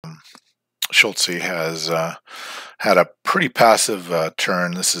Schultze has had a pretty passive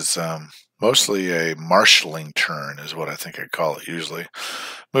turn. This is mostly a marshalling turn, is what I think I call it usually.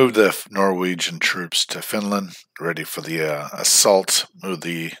 Move the Norwegian troops to Finland, ready for the assault. Move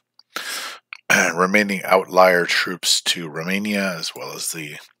the remaining outlier troops to Romania, as well as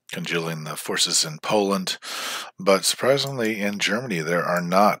the congealing the forces in Poland. But surprisingly, in Germany, there are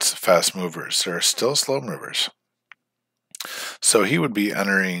not fast movers. There are still slow movers. So he would be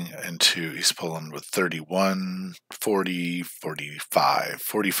entering into East Poland with 31, 40, 45,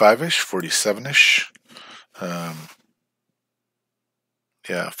 45-ish, 47-ish.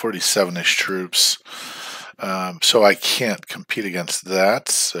 Yeah, 47-ish troops. So I can't compete against that,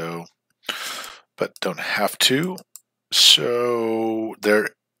 so, but don't have to. So there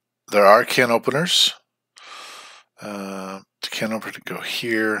are can openers. The can opener to go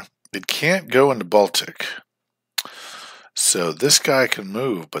here. It can't go into Baltic. So this guy can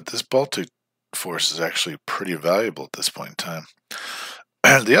move, but this Baltic force is actually pretty valuable at this point in time.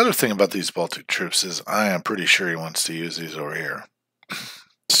 And the other thing about these Baltic troops is I am pretty sure he wants to use these over here.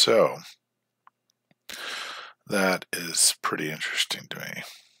 So that is pretty interesting to me.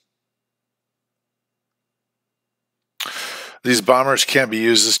 These bombers can't be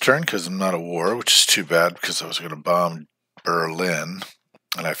used this turn because I'm not at war, which is too bad because I was going to bomb Berlin.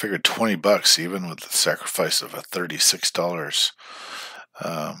 And I figured $20, even with the sacrifice of a $36,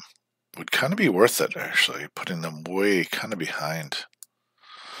 would kind of be worth it, actually, putting them way kind of behind.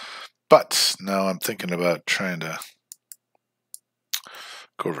 But now I'm thinking about trying to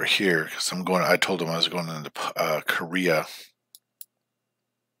go over here because I told him I was going into Korea.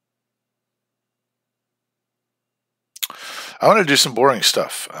 I want to do some boring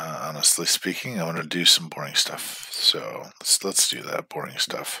stuff. Honestly speaking, I want to do some boring stuff. So let's do that boring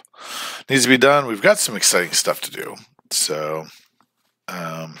stuff. Needs to be done. We've got some exciting stuff to do. So,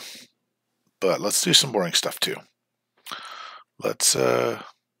 but let's do some boring stuff too. Let's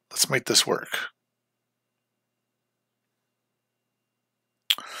make this work.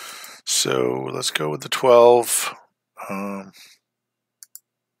 So let's go with the 12.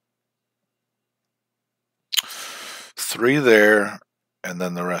 3 there, and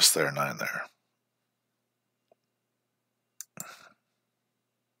then the rest there, 9 there.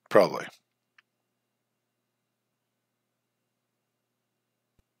 Probably.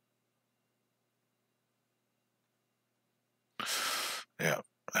 Yeah,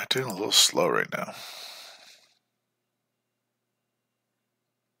 I'm doing a little slow right now.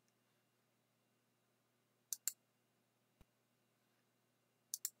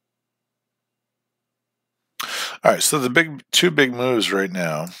 All right, so the two big moves right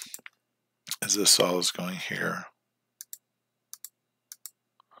now is this all is going here.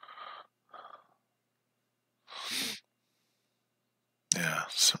 Yeah,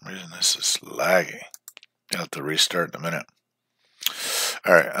 for some reason this is lagging. I'll have to restart in a minute.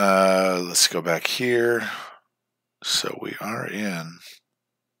 All right, let's go back here. So we are in.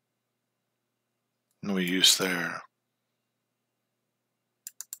 And we use there.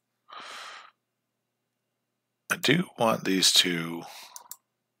 I do want these two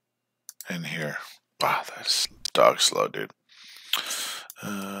in here. Wow, that's dog slow, dude.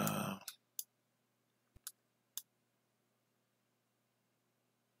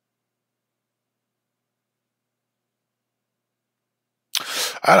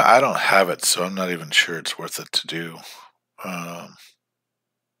 I don't have it, so I'm not even sure it's worth it to do.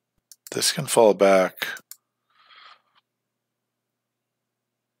 This can fall back.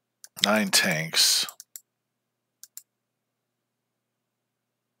 9 tanks.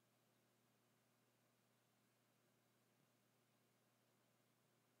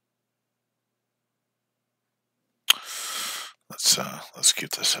 Let's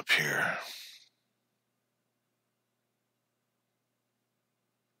get this up here.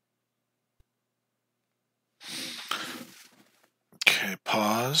 Okay,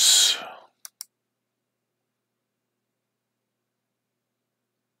 pause.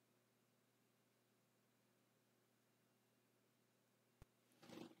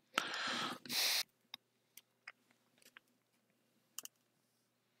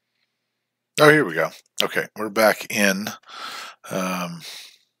 Oh, here we go. Okay, we're back in.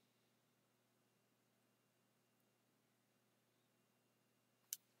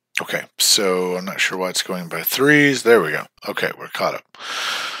 Okay, so I'm not sure why it's going by 3s. There we go. Okay, we're caught up.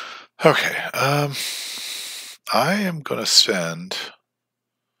 Okay, I am going to send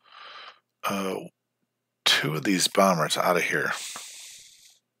 2 of these bombers out of here.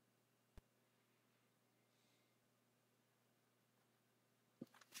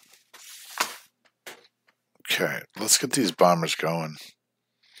 Okay, let's get these bombers going.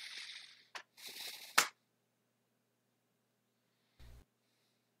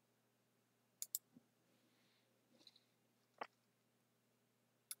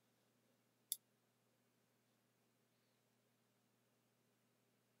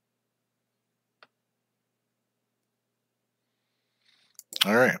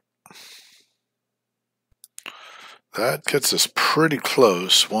 All right. That gets us pretty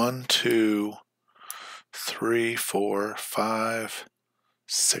close. 1, 2, 3, 4, 5,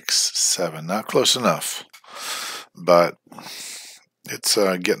 6, 7. Not close enough, but it's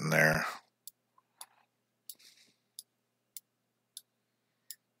getting there.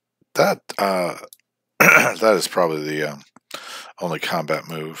 That that is probably the only combat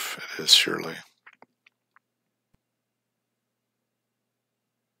move it is, surely.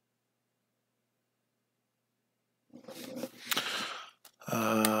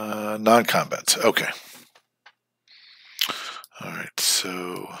 Non-combats. Okay. All right.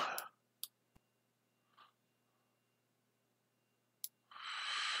 So.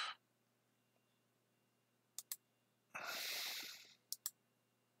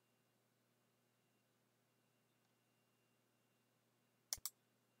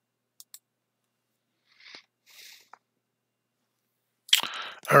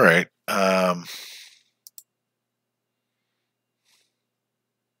 All right.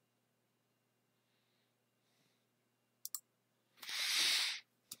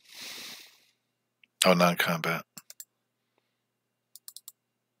 Oh, non-combat.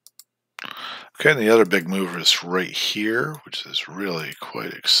 Okay, and the other big move is right here, which is really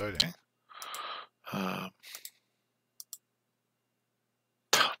quite exciting. Oh,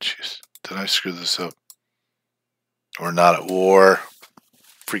 jeez. Did I screw this up? We're not at war.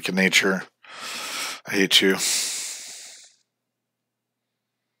 Freaking nature. I hate you.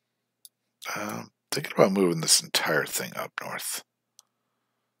 Thinking about moving this entire thing up north.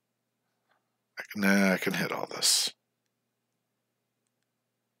 I can hit all this.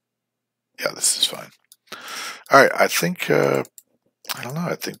 Yeah, this is fine. All right, I think, I don't know,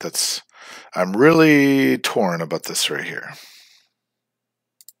 I think that's, I'm really torn about this right here.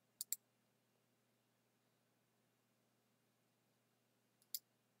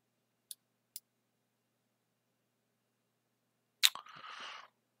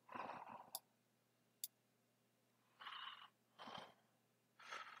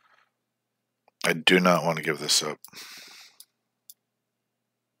 I do not want to give this up.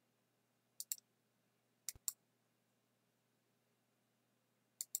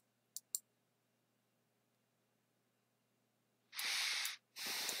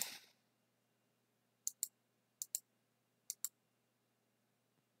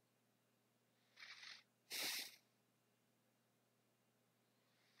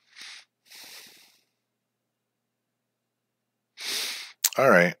 All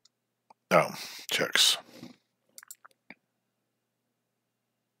right. Oh, checks.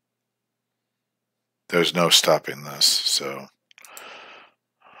 There's no stopping this, so.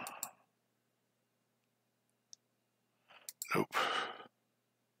 Nope.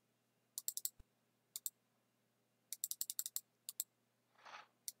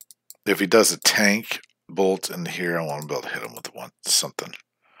 If he does a tank bolt in here, I want to be able to hit him with something.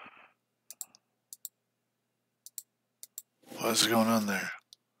 What is going on there?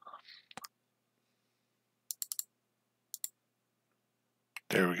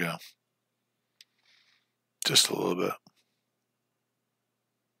 There we go. Just a little bit.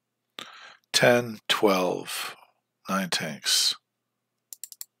 10, 12, 9 tanks.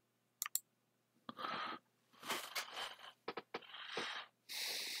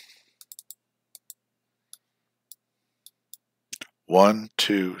 One,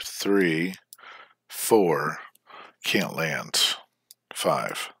 two, three, 4. Can't land.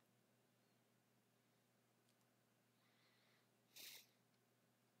 5.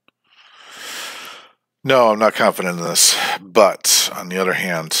 No, I'm not confident in this. But on the other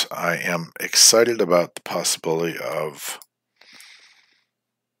hand, I am excited about the possibility of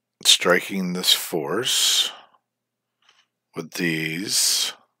striking this force with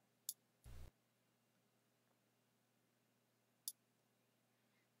these.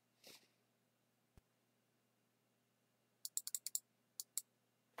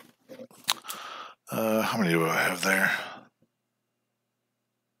 How many do I have there?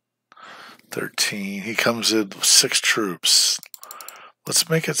 13. He comes in with 6 troops. Let's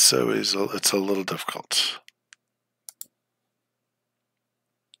make it so it's a little difficult.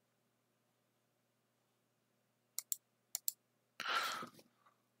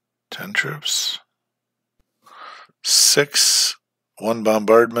 Ten troops. 6. 1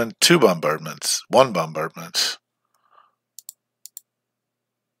 bombardment. 2 bombardments. 1 bombardment.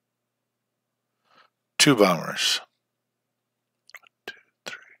 2 bombers. 1, 2,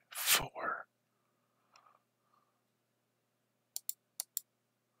 3, 4.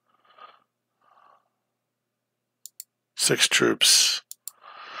 6 troops.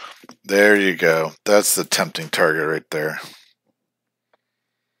 There you go. That's the tempting target right there.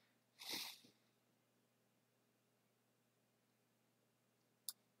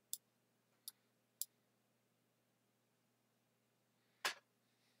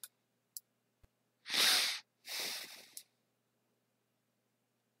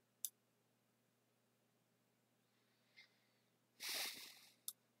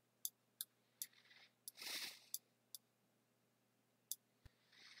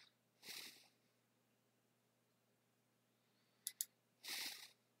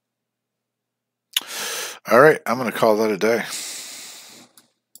 All right, I'm going to call that a day.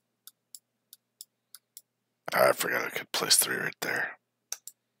 I forgot I could place 3 right there.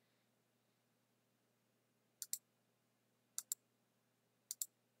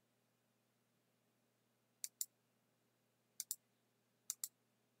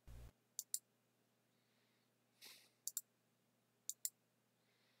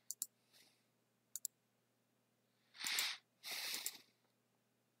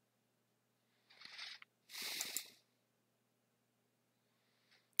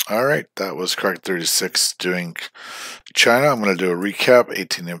 All right, that was Crack 36 doing China. I'm going to do a recap.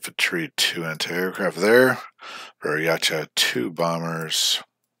 18 infantry, 2 anti-aircraft there. Variacha, 2 bombers.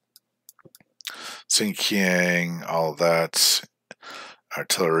 Xinjiang, all that.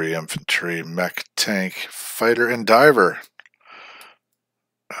 Artillery, infantry, mech, tank, fighter, and diver.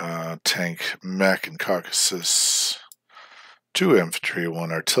 Tank, mech, and Caucasus. 2 infantry,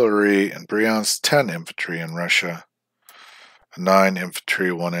 1 artillery in Bryansk, 10 infantry in Russia. 9 infantry,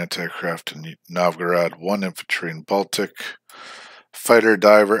 1 anti-aircraft in Novgorod, 1 infantry in Baltic, fighter,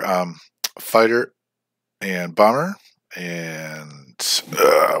 diver, fighter and bomber, and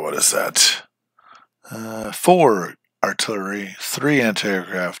what is that? 4 artillery, 3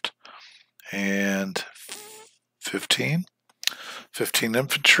 anti-aircraft, and 15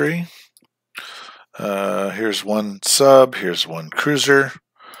 infantry. Here's 1 sub, here's 1 cruiser,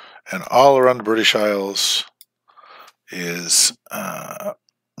 and all around the British Isles is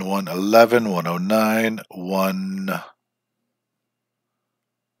 111, 109,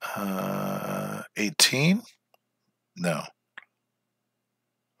 118? No.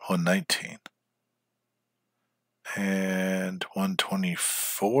 119. And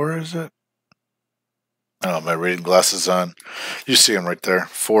 124, is it? Oh, my reading glasses on. You see them right there.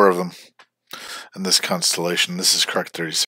 4 of them in this constellation. This is Crack 36.